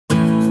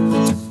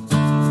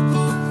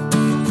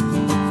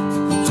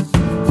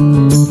Hey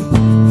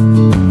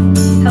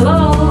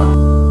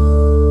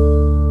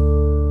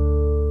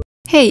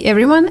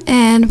everyone,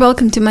 and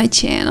welcome to my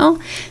channel.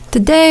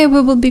 Today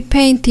we will be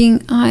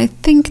painting, I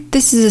think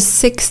this is the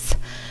 6th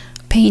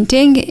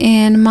painting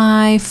in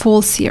my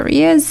fall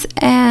series,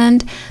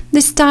 and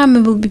this time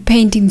we will be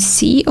painting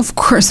sea. Of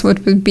course,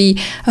 what would be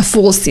a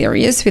fall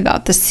series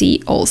without the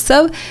sea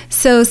also?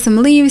 So some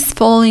leaves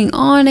falling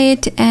on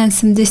it and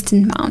some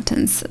distant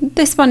mountains.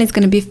 This one is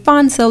going to be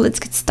fun, so let's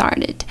get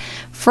started.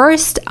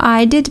 First,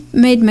 I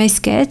made my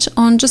sketch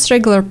on just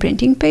regular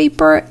printing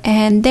paper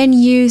and then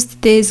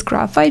used this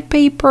graphite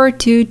paper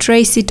to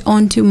trace it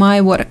onto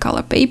my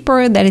watercolor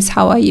paper. That is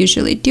how I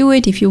usually do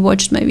it. If you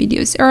watched my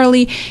videos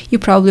early, you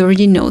probably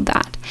already know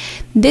that.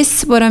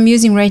 This, what I'm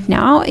using right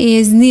now,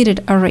 is kneaded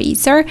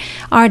eraser,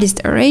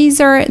 artist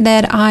eraser,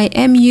 that I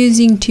am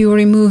using to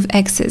remove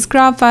excess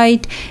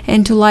graphite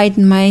and to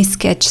lighten my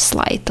sketch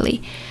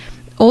slightly.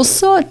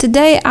 Also,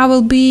 today I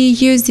will be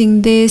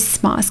using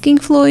this masking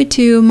fluid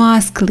to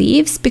mask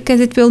leaves because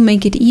it will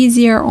make it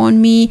easier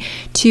on me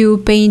to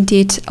paint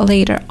it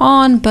later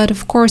on. But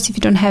of course, if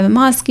you don't have a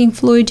masking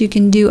fluid, you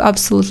can do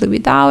absolutely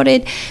without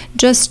it.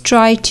 Just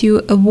try to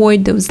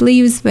avoid those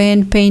leaves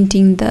when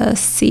painting the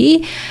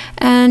sea.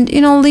 And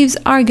you know, leaves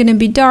are gonna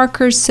be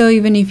darker, so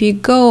even if you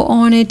go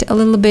on it a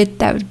little bit,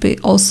 that would be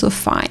also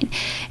fine.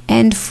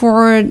 And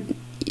for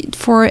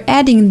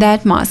adding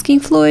that masking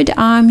fluid,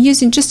 I'm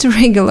using just a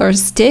regular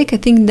stick. I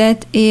think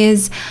that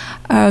is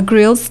a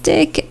grill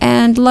stick,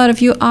 and a lot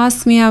of you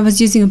asked me, I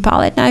was using a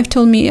palette knife,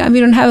 told me we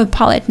don't have a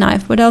palette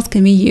knife, what else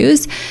can we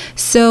use?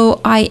 So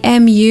I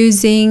am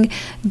using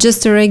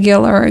just a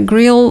regular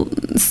grill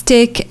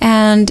stick,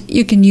 and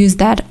you can use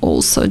that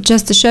also,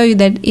 just to show you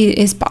that it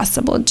is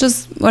possible,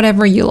 just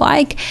whatever you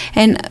like.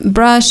 And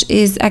brush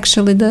is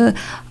actually the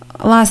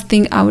last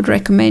thing I would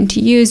recommend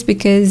to use,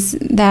 because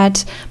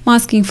that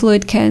masking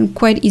fluid can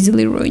quite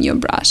easily ruin your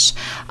brush.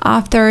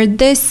 After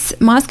this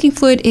masking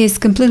fluid is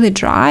completely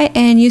dry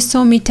and you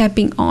saw me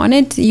tapping on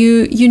it,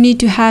 you need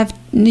to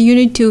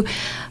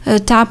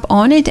tap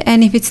on it,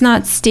 and if it's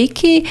not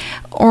sticky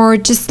or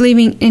just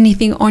leaving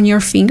anything on your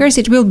fingers,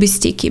 it will be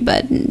sticky.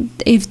 But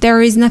if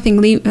there is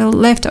nothing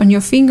left on your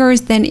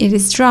fingers, then it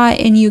is dry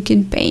and you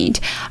can paint.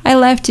 I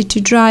left it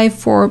to dry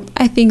for,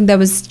 I think that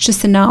was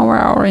just an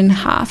hour and a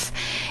half.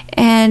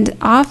 And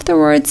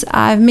afterwards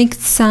I've mixed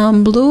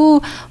some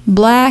blue,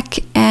 black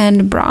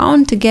and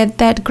brown to get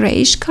that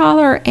grayish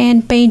color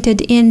and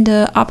painted in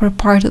the upper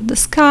part of the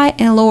sky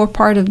and lower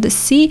part of the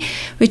sea,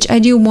 which I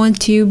do want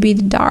to be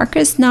the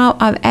darkest. Now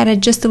I've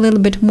added just a little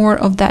bit more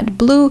of that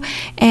blue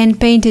and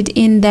painted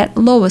in that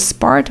lowest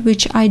part,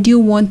 which I do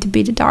want to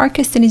be the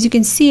darkest. And as you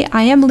can see,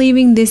 I am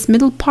leaving this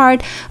middle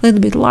part a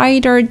little bit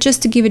lighter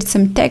just to give it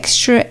some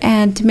texture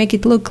and to make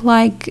it look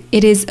like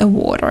it is a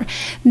water.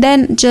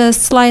 Then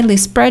just slightly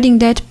spreading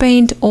that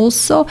paint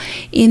also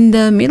in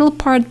the middle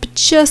part, but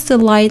just a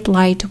light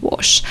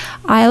wash.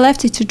 I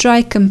left it to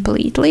dry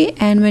completely,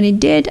 and when it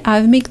did,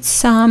 I've mixed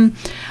some,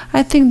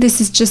 I think this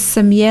is just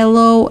some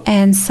yellow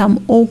and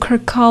some ochre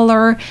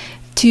color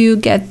to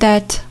get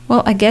that,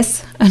 well, I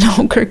guess an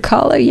ochre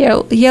color,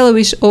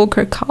 yellowish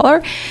ochre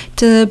color,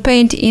 to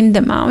paint in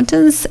the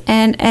mountains.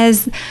 And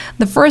as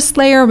the first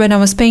layer, when I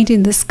was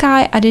painting the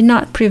sky, I did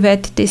not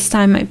pre-wet this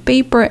time my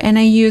paper, and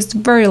I used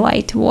very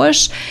light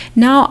wash.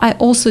 Now I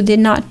also did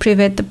not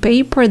pre-wet the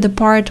paper, the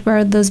part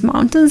where those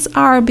mountains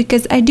are,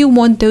 because I do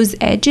want those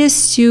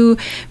edges to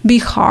be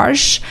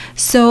harsh,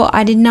 so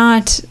I did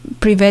not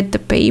pre-wet the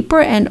paper.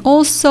 And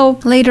also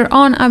later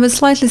on I will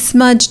slightly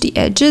smudge the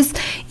edges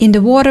in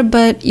the water,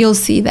 but you'll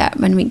see that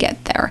when we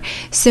get there.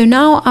 So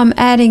now I'm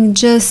adding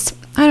just,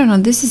 I don't know,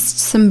 this is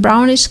some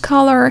brownish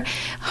color.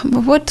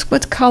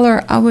 What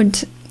color I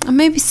would,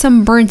 maybe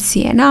some burnt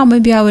sienna,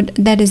 maybe I would,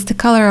 that is the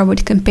color I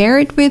would compare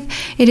it with.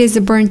 It is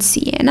a burnt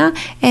sienna,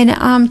 and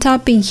I'm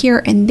tapping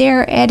here and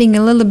there, adding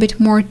a little bit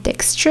more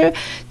texture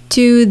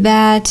to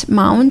that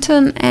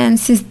mountain. And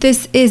since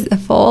this is a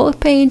fall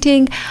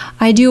painting,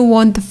 I do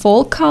want the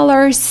fall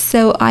colors,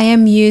 so I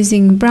am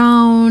using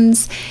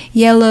browns,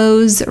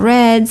 yellows,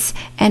 reds,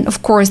 and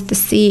of course the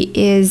sea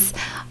is,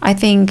 I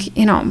think,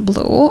 you know,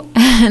 blue,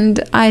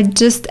 and I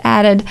just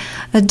added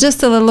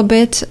just a little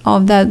bit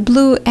of that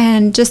blue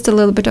and just a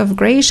little bit of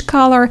grayish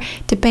color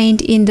to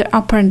paint in the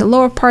upper and the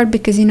lower part,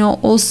 because you know,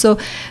 also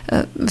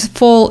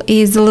fall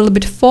is a little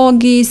bit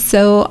foggy,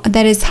 so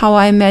that is how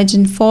I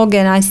imagine fog,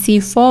 and I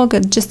see fog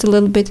just a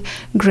little bit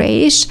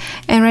grayish.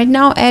 And right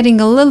now adding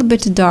a little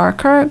bit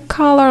darker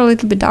color, a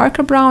little bit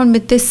darker brown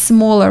with this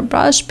smaller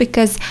brush,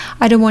 because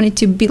I don't want it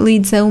to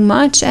bleed so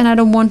much, and I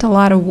don't want a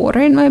lot of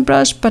water in my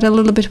brush, but a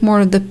little bit more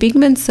of the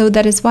pigment, so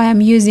that is why I'm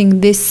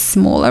using this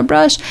smaller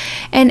brush.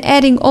 And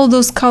adding all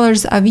those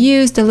colors I've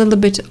used, a little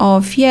bit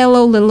of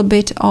yellow, a little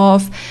bit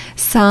of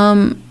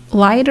some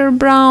lighter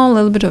brown, a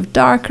little bit of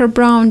darker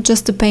brown,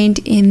 just to paint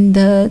in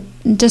the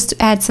just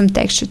to add some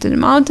texture to the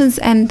mountains.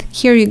 And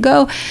here you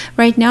go.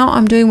 Right now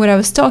I'm doing what I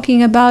was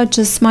talking about,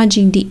 just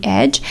smudging the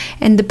edge,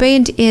 and the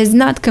paint is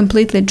not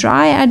completely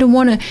dry. I don't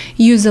want to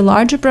use a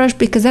larger brush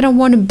because I don't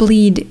want to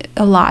bleed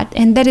a lot,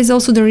 and that is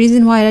also the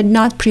reason why I did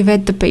not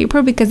prevent the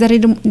paper, because I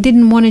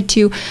didn't want it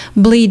to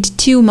bleed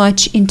too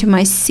much into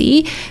my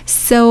sea.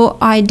 So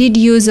I did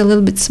use a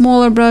little bit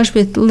smaller brush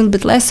with a little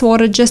bit less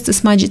water just to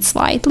smudge it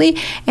slightly,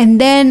 and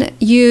then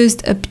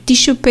used a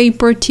tissue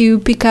paper to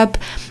pick up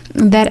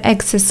that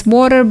excess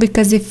water,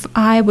 because if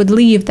I would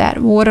leave that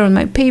water on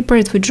my paper,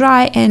 it would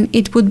dry and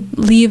it would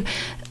leave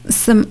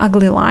some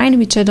ugly line,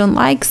 which I don't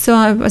like. So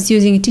I was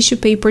using a tissue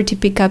paper to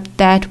pick up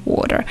that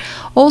water.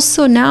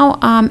 Also now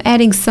I'm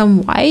adding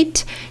some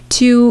white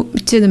to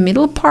the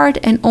middle part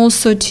and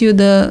also to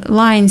the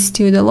lines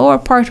to the lower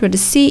part where the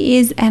sea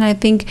is, and I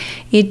think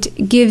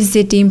it gives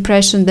it the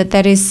impression that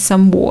there is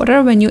some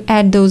water. When you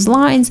add those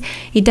lines,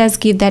 it does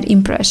give that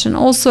impression.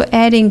 Also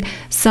adding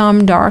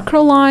some darker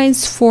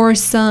lines for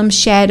some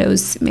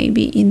shadows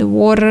maybe in the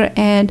water,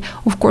 and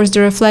of course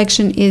the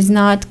reflection is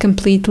not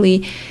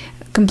completely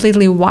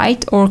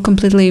white or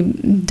completely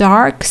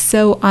dark,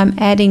 so I'm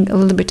adding a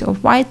little bit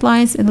of white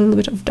lines and a little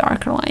bit of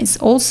darker lines.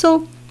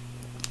 Also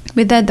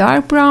with that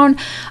dark brown,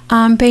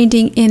 I'm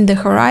painting in the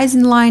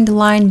horizon line, the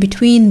line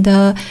between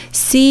the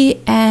sea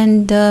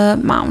and the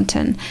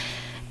mountain.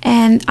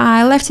 And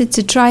I left it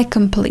to dry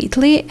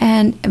completely,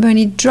 and when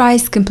it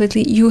dries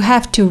completely, you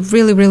have to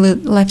really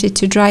let it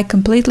to dry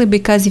completely,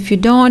 because if you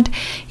don't,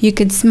 you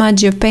could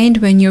smudge your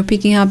paint when you're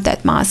picking up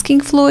that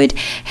masking fluid.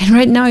 And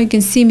right now you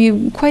can see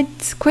me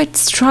quite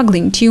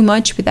struggling too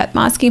much with that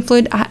masking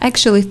fluid. I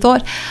actually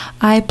thought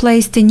I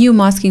placed a new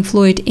masking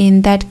fluid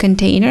in that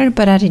container,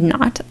 but I did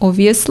not,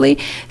 obviously.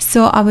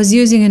 So I was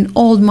using an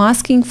old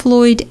masking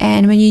fluid,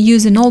 and when you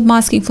use an old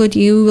masking fluid,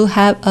 you will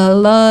have a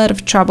lot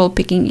of trouble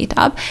picking it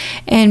up,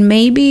 and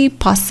maybe,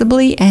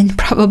 possibly, and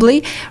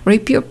probably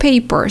rip your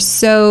paper.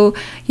 So,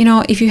 you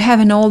know, if you have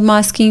an old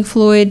masking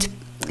fluid,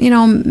 you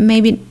know,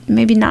 maybe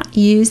not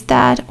use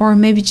that, or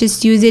maybe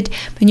just use it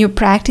when you're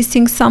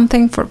practicing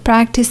something for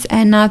practice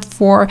and not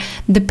for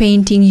the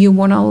painting you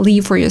want to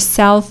leave for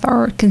yourself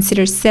or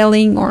consider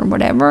selling or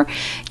whatever.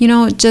 You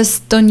know,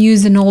 just don't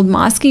use an old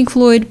masking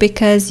fluid,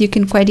 because you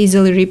can quite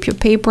easily rip your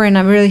paper, and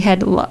I really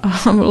had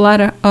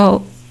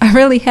I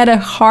really had a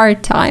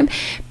hard time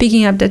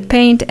picking up that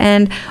paint,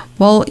 and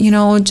well, you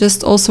know,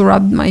 just also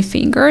rubbed my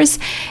fingers.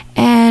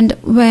 And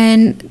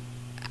when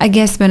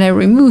I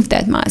removed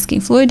that masking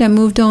fluid, I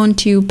moved on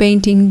to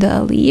painting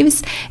the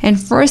leaves.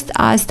 And first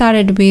I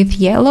started with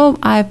yellow.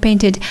 I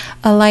painted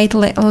a light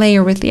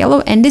layer with yellow,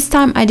 and this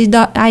time I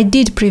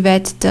did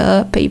privet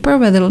the paper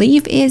where the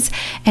leaf is,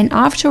 and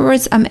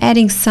afterwards I'm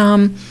adding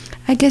some,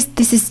 I guess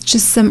this is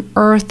just some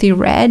earthy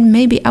red,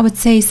 maybe I would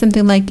say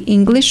something like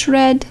English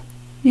red,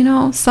 you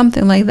know,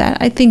 something like that.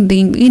 I think the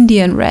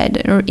Indian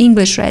red or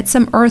English red,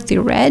 some earthy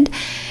red,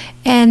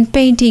 and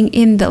painting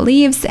in the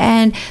leaves.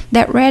 And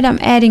that red I'm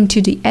adding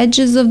to the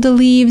edges of the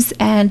leaves,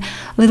 and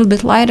a little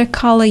bit lighter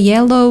color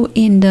yellow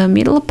in the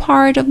middle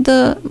part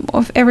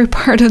of every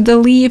part of the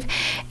leaf,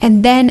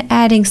 and then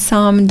adding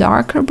some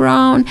darker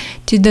brown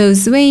to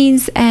those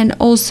veins and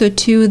also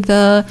to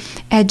the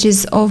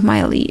edges of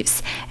my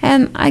leaves.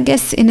 And I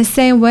guess in the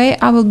same way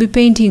I will be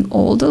painting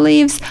all the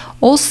leaves.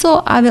 Also,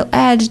 I will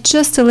add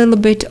just a little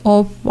bit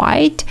of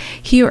white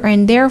here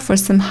and there for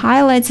some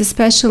highlights,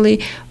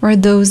 especially where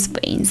those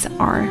veins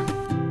are.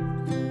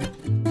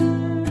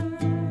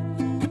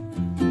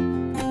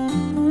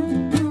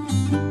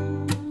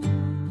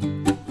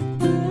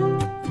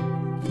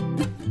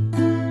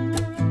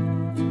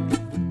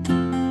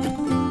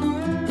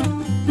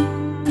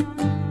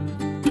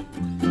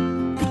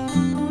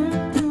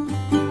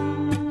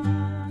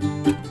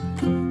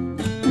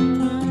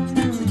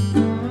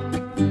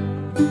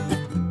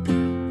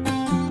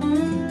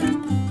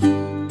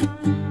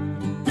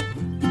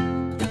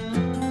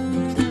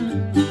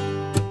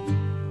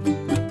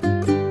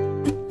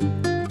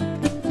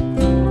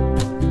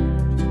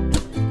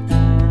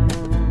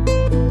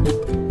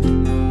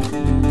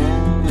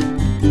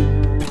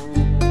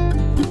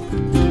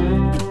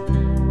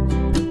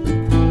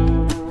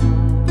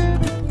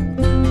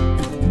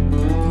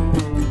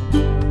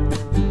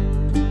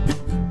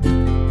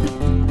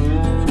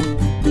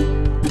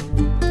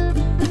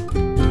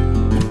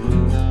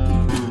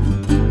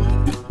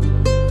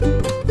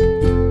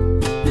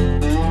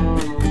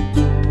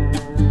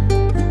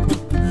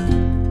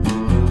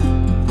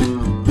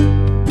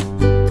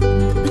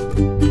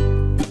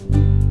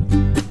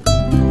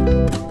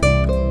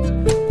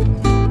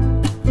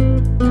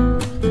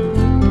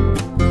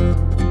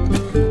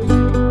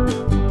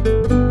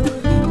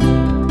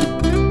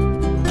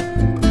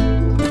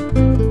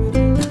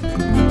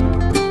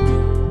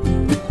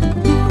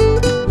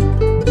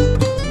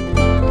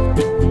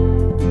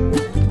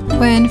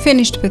 When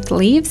finished with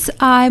leaves,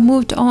 I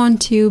moved on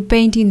to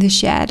painting the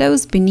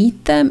shadows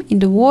beneath them in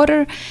the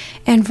water,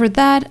 and for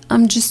that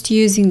I'm just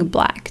using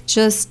black,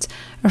 just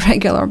a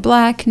regular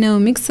black, no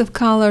mix of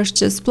colors,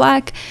 just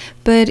black,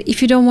 but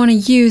if you don't want to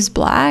use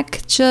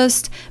black,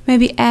 just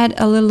maybe add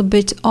a little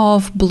bit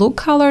of blue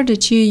color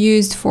that you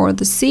used for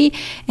the sea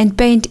and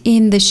paint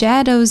in the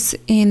shadows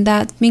in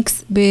that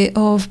mix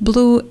of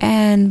blue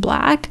and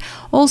black.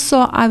 Also,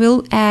 I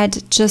will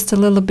add just a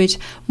little bit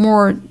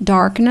more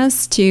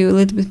darkness, to a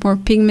little bit more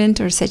pigment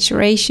or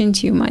saturation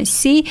to my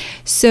sea,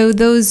 so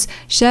those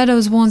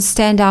shadows won't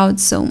stand out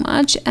so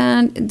much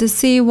and the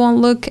sea won't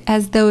look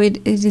as though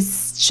it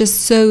is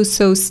just so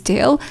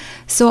still.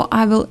 So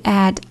I will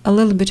add a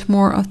little bit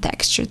more of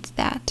texture to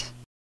that.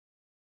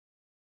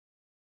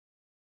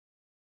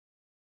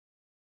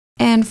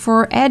 And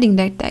for adding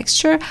that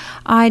texture,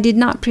 I did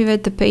not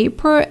pre-wet the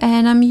paper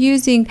and I'm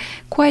using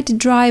quite a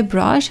dry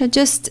brush. I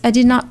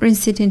did not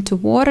rinse it into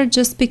water,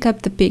 just pick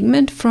up the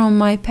pigment from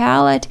my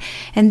palette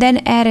and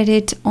then added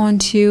it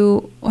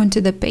onto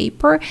the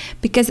paper,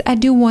 because I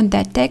do want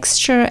that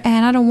texture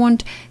and I don't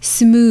want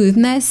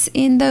smoothness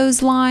in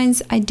those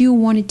lines. I do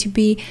want it to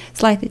be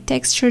slightly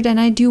textured and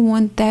I do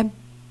want that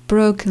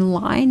broken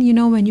line. You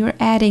know, when you're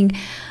adding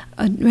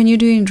when you're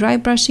doing dry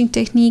brushing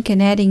technique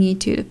and adding it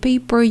to the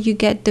paper, you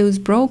get those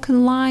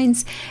broken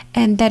lines,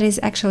 and that is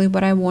actually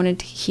what I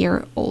wanted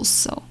here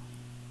also.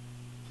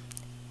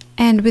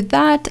 And with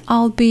that,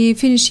 I'll be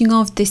finishing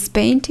off this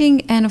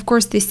painting and of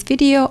course this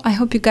video. I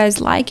hope you guys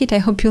like it. I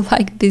hope you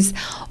like this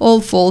all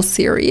fall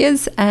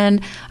series, and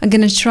I'm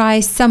gonna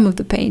try some of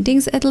the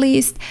paintings at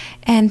least.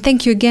 And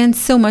thank you again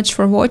so much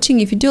for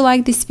watching. If you do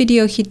like this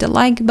video, hit the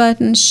like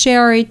button,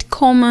 share it,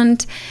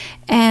 comment,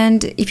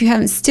 and if you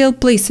haven't still,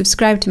 please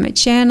subscribe to my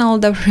channel.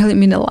 That would really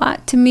mean a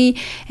lot to me.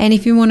 And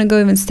if you want to go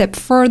even a step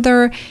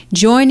further,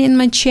 join in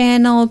my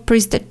channel,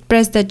 press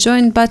that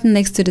join button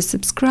next to the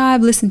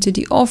subscribe, listen to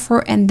the offer,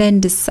 and then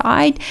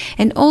decide.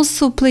 And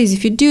also, please,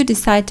 if you do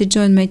decide to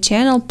join my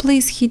channel,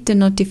 please hit the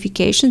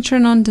notification,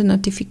 turn on the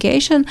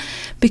notification,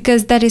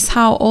 because that is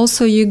how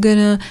also you're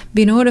gonna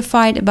be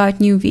notified about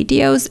new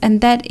videos.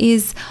 And that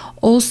is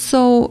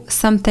also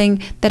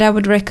something that I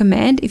would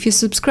recommend if you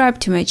subscribe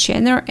to my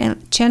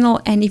channel,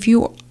 and if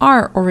you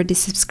are already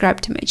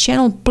subscribed to my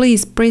channel,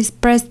 please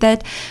press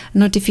that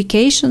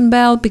notification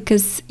bell,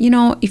 because you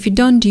know, if you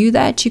don't do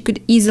that, you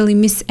could easily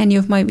miss any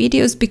of my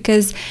videos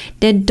because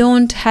they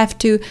don't have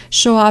to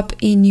show up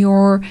in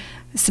your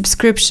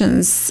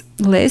subscriptions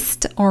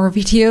list or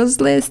videos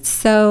list.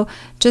 So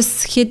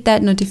just hit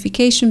that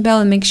notification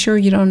bell and make sure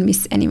you don't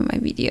miss any of my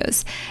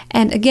videos.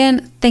 And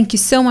again, thank you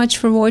so much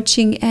for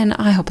watching, and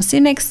I hope to see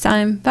you next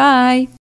time. Bye.